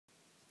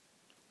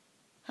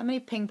How many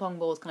ping pong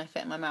balls can I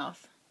fit in my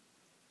mouth?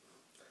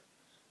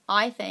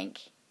 I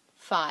think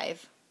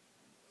 5.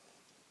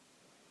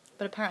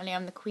 But apparently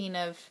I'm the queen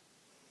of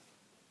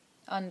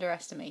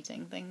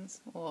underestimating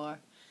things. Or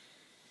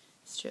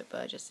Stuart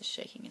Burgess is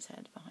shaking his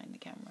head behind the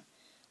camera.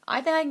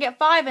 I think I can get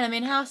 5 in. I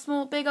mean, how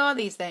big are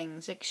these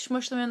things? Like,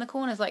 smush them in the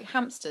corners like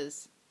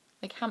hamsters.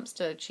 Like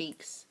hamster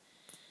cheeks.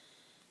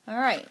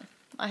 Alright.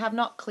 I have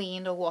not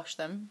cleaned or washed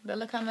them. But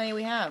look how many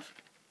we have.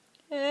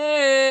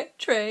 Hey,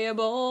 tray of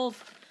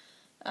balls.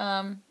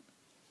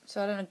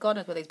 So I don't know, God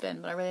knows where they've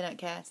been, but I really don't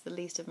care. It's the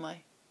least of my...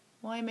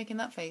 Why are you making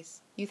that face?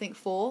 You think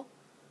 4?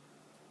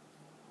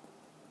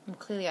 Well,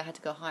 clearly I had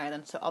to go higher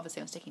then, so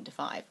obviously I'm sticking to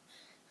 5.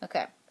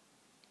 Okay.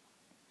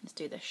 Let's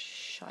do the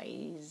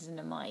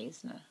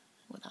Scheisner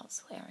without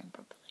swearing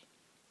properly.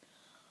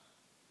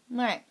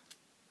 Right.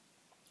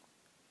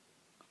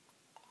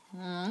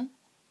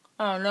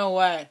 Oh, no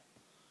way.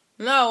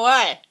 No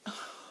way.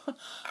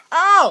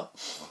 Oh!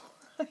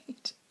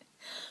 Wait.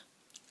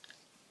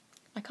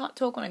 I can't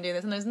talk when I do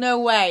this, and there's no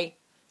way.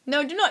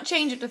 No, do not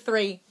change it to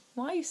 3.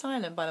 Why are you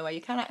silent, by the way?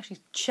 You can't actually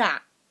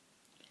chat.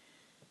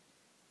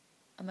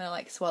 I'm gonna,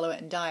 like, swallow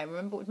it and die.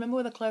 Remember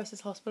where the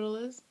closest hospital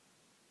is?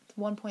 It's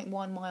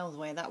 1.1 miles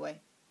away, that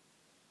way.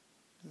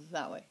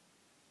 That way.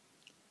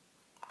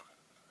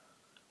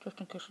 Just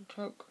in case I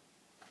choke.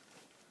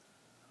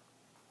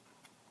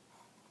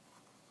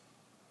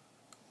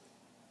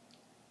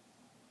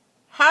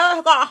 How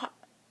I got...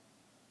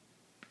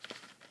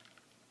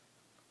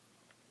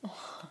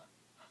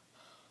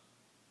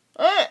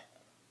 Ow!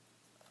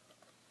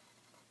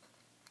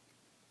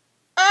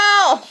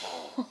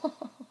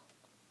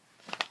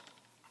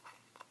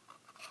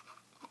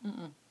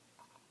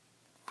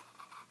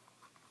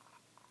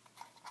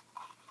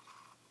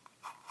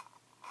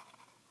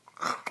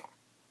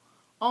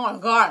 Oh my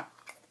god.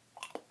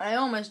 That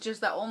almost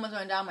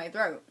went down my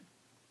throat.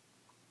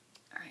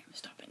 Alright, I'm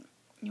stopping.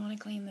 You want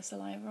to clean the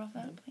saliva off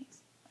that,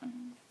 please?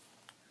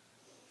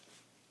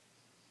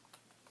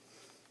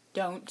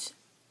 Don't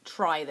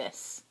try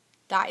this.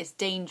 That is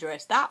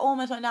dangerous. That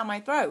almost went down my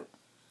throat.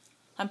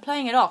 I'm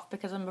playing it off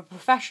because I'm a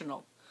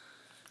professional.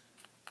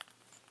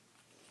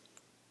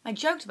 I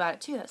joked about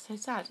it too, that's so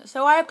sad.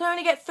 So I can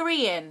only get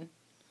 3 in.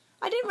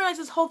 I didn't realise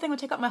this whole thing would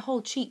take up my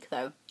whole cheek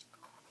though.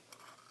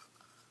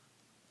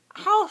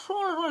 How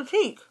small is my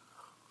cheek?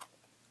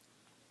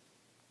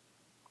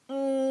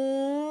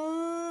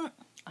 I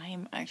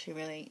am actually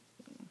really...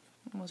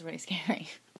 It was really scary.